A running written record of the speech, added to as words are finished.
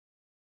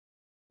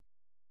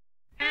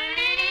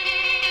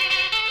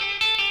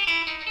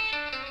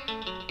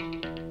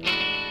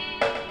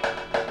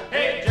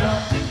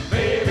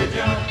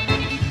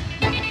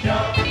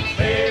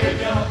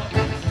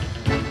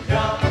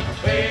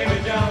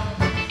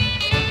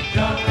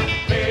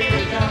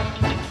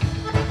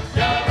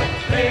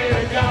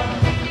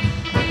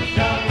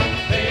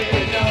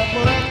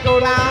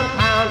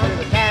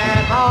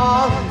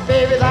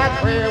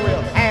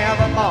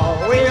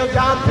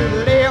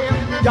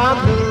jump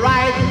to the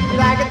right. You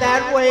like it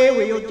that way,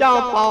 we'll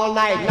jump all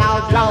night.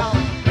 Now jump,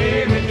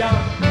 Baby, jump.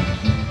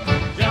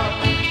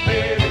 Jump,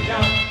 baby,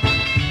 jump.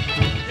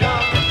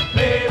 Jump,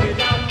 baby,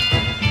 jump.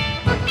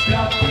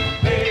 Jump,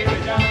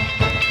 baby, jump.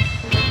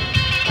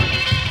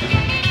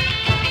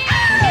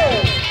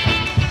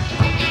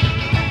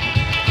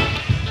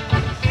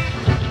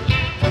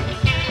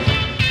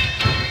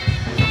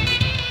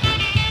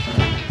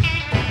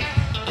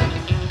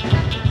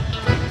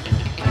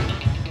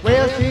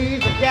 well, she's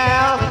the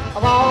gal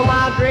of all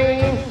my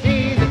dreams.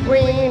 She's the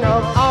queen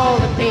of all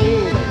the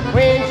teams.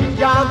 When she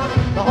jumps,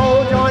 the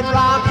whole joint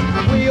rocks.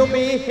 We'll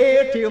be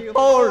here till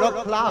 4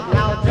 o'clock.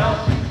 Now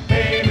jump,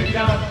 Baby,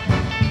 jump.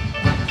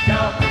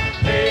 Jump,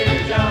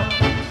 baby, jump.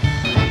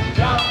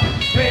 Jump,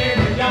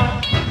 baby,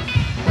 jump.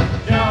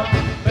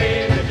 Jump,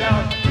 baby,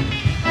 jump.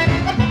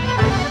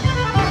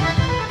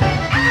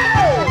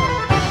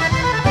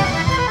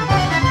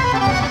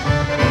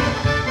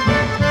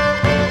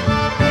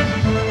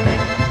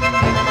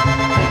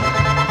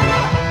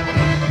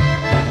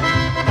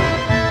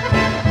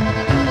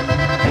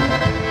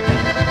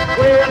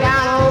 we're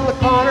down on the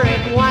corner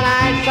at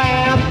One-Eyed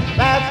Sam.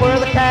 That's where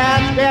the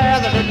cats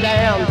gather to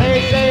jam.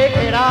 They shake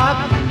it up,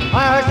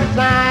 here's the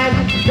sign.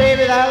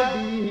 Baby, that'll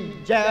be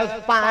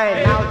just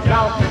fine. Now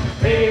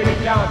jump, Baby,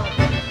 jump.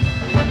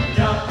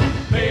 Jump,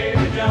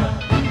 baby,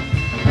 jump.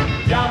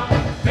 Jump,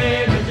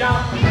 baby,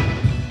 jump.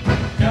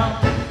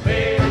 Jump,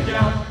 baby,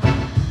 jump.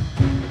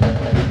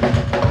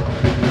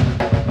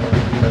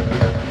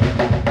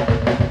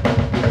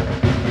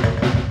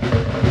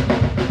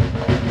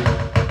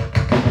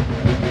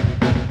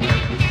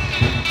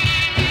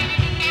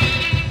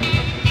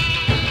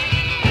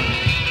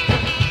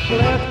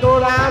 let's go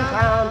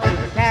downtown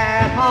to the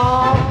cat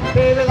hall.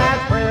 Baby,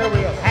 that's where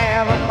we'll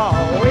have a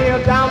ball.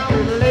 We'll jump to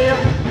the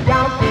left,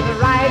 jump to the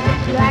right.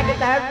 You like it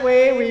that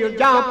way, we'll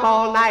jump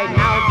all night.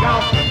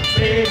 Now jump,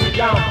 Baby,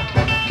 jump.